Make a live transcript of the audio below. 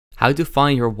How to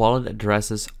find your wallet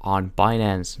addresses on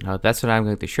Binance. Now that's what I'm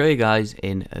going to show you guys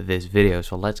in this video.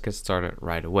 So let's get started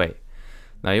right away.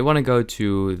 Now you want to go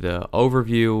to the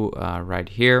overview right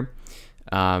here.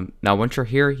 Now once you're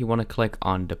here, you want to click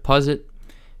on deposit,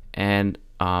 and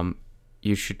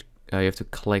you have to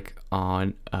click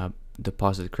on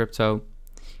deposit crypto,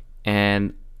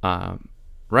 and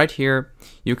right here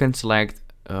you can select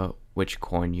which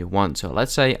coin you want. So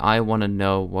let's say I want to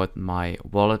know what my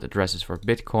wallet address is for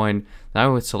Bitcoin. Then I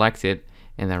would select it,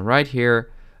 and then right here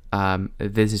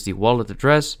this is the wallet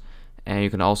address, and you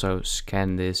can also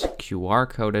scan this QR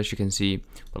code as you can see.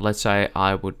 But let's say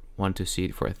I would want to see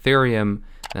it for Ethereum,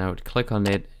 then I would click on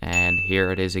it, and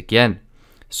here it is again.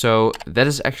 So that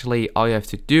is actually all you have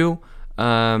to do.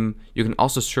 You can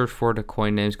also search for the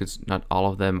coin names because not all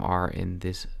of them are in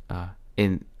this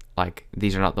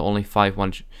these are not the only 5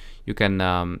 ones you can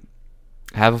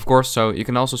have, of course. So you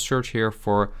can also search here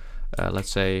for let's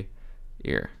say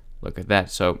here, look at that.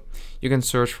 So you can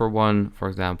search for one, for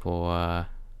example, I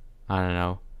don't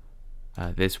know,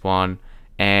 this one,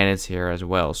 and it's here as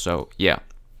well. So yeah,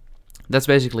 that's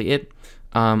basically it.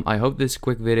 I hope this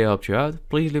quick video helped you out.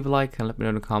 Please leave a like and let me know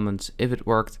in the comments if it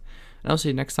worked, and I'll see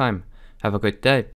you next time. Have a good day.